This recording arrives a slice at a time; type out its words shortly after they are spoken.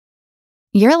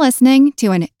You're listening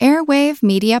to an Airwave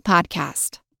Media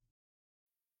Podcast.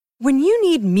 When you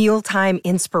need mealtime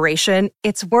inspiration,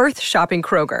 it's worth shopping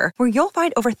Kroger, where you'll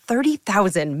find over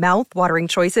 30,000 mouth-watering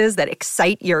choices that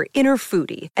excite your inner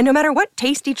foodie. And no matter what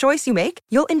tasty choice you make,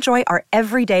 you'll enjoy our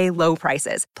everyday low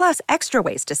prices, plus extra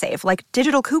ways to save, like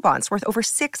digital coupons worth over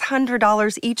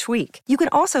 $600 each week. You can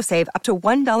also save up to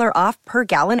 $1 off per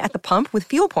gallon at the pump with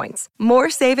fuel points.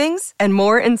 More savings and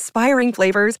more inspiring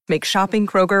flavors make shopping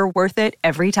Kroger worth it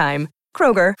every time.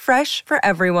 Kroger, fresh for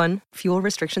everyone. Fuel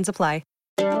restrictions apply.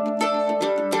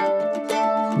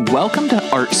 Welcome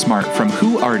to Art Smart from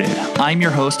Who Arted. I'm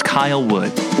your host, Kyle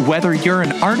Wood. Whether you're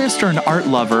an artist or an art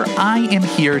lover, I am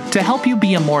here to help you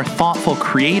be a more thoughtful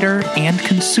creator and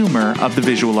consumer of the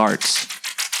visual arts.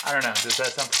 I don't know, does that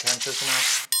sound pretentious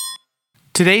enough?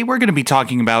 Today we're going to be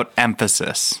talking about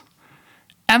emphasis.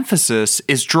 Emphasis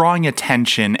is drawing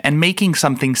attention and making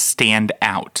something stand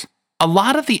out. A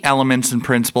lot of the elements and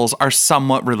principles are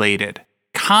somewhat related.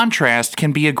 Contrast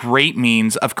can be a great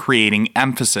means of creating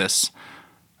emphasis.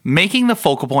 Making the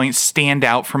focal point stand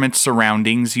out from its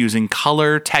surroundings using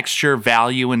color, texture,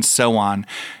 value, and so on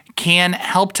can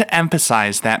help to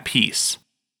emphasize that piece.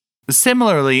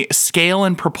 Similarly, scale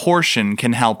and proportion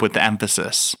can help with the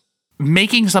emphasis.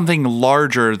 Making something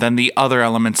larger than the other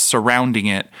elements surrounding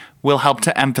it will help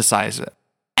to emphasize it.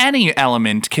 Any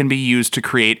element can be used to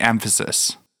create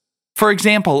emphasis. For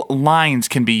example, lines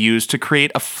can be used to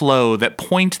create a flow that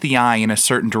point the eye in a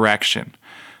certain direction.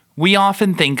 We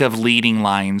often think of leading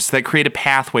lines that create a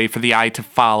pathway for the eye to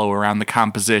follow around the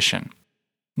composition.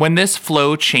 When this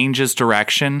flow changes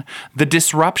direction, the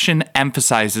disruption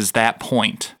emphasizes that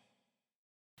point.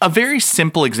 A very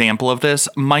simple example of this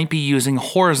might be using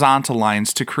horizontal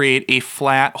lines to create a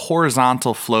flat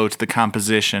horizontal flow to the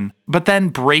composition, but then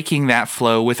breaking that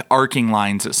flow with arcing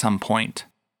lines at some point.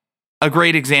 A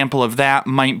great example of that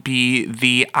might be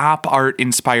the op art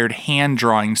inspired hand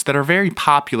drawings that are very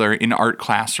popular in art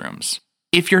classrooms.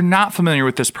 If you're not familiar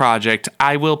with this project,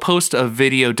 I will post a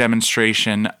video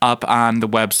demonstration up on the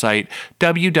website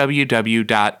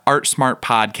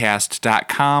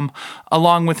www.artsmartpodcast.com,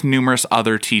 along with numerous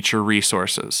other teacher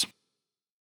resources.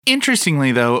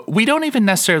 Interestingly, though, we don't even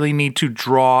necessarily need to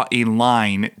draw a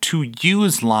line to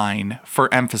use line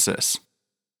for emphasis.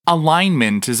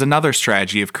 Alignment is another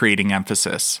strategy of creating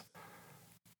emphasis.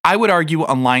 I would argue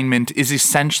alignment is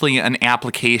essentially an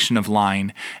application of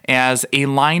line, as a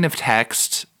line of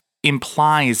text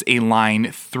implies a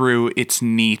line through its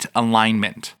neat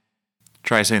alignment.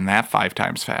 Try saying that 5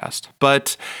 times fast.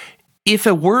 But if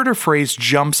a word or phrase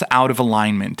jumps out of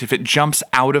alignment, if it jumps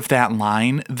out of that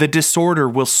line, the disorder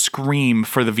will scream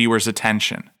for the viewer's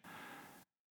attention.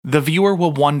 The viewer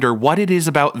will wonder what it is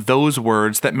about those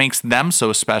words that makes them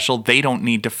so special they don't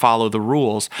need to follow the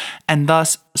rules, and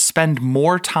thus spend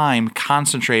more time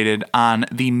concentrated on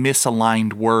the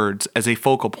misaligned words as a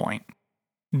focal point.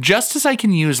 Just as I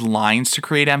can use lines to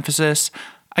create emphasis,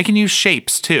 I can use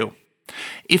shapes too.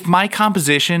 If my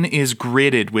composition is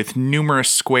gridded with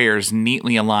numerous squares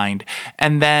neatly aligned,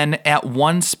 and then at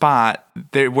one spot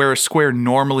where a square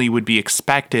normally would be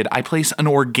expected, I place an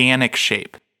organic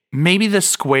shape. Maybe the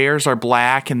squares are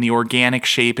black and the organic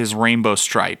shape is rainbow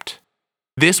striped.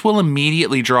 This will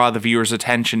immediately draw the viewer's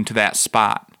attention to that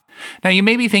spot. Now you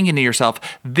may be thinking to yourself,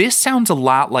 this sounds a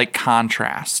lot like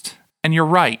contrast. And you're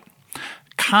right.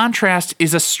 Contrast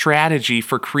is a strategy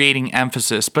for creating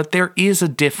emphasis, but there is a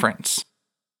difference.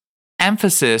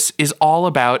 Emphasis is all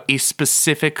about a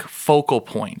specific focal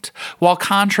point, while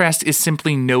contrast is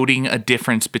simply noting a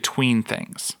difference between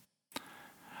things.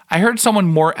 I heard someone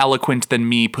more eloquent than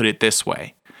me put it this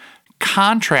way.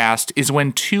 Contrast is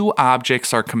when two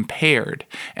objects are compared,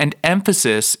 and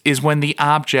emphasis is when the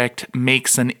object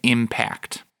makes an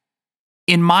impact.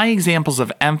 In my examples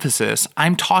of emphasis,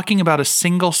 I'm talking about a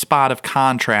single spot of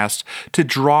contrast to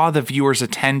draw the viewer's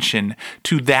attention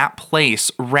to that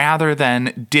place rather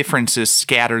than differences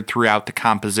scattered throughout the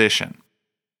composition.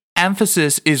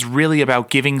 Emphasis is really about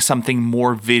giving something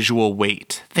more visual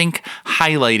weight. Think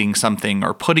highlighting something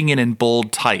or putting it in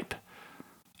bold type.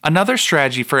 Another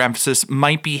strategy for emphasis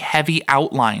might be heavy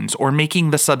outlines or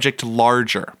making the subject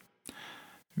larger.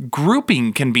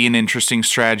 Grouping can be an interesting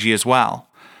strategy as well.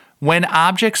 When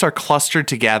objects are clustered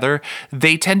together,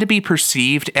 they tend to be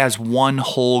perceived as one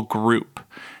whole group.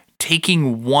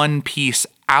 Taking one piece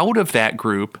out of that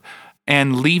group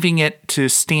and leaving it to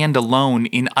stand alone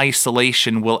in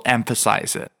isolation will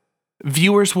emphasize it.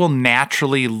 Viewers will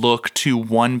naturally look to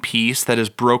one piece that is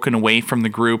broken away from the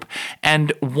group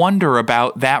and wonder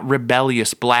about that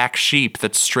rebellious black sheep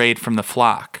that strayed from the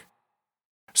flock.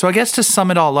 So I guess to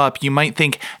sum it all up, you might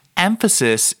think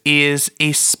emphasis is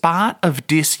a spot of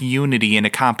disunity in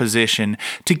a composition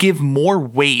to give more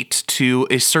weight to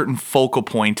a certain focal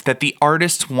point that the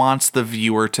artist wants the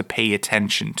viewer to pay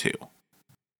attention to.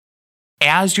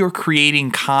 As you're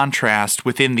creating contrast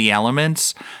within the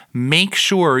elements, make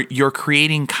sure you're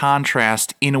creating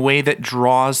contrast in a way that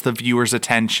draws the viewer's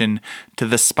attention to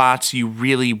the spots you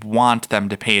really want them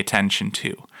to pay attention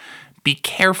to. Be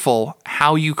careful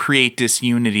how you create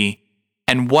disunity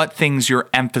and what things you're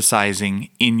emphasizing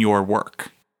in your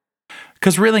work.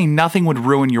 Because really nothing would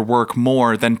ruin your work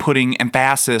more than putting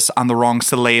emphasis on the wrong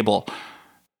syllable.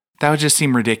 That would just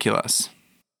seem ridiculous.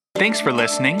 Thanks for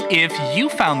listening. If you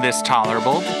found this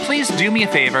tolerable, please do me a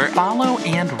favor, follow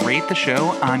and rate the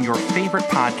show on your favorite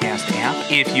podcast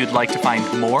app. If you'd like to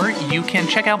find more, you can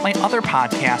check out my other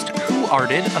podcast, Who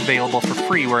Arted, available for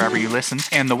free wherever you listen,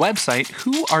 and the website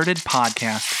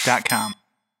whoartedpodcast.com.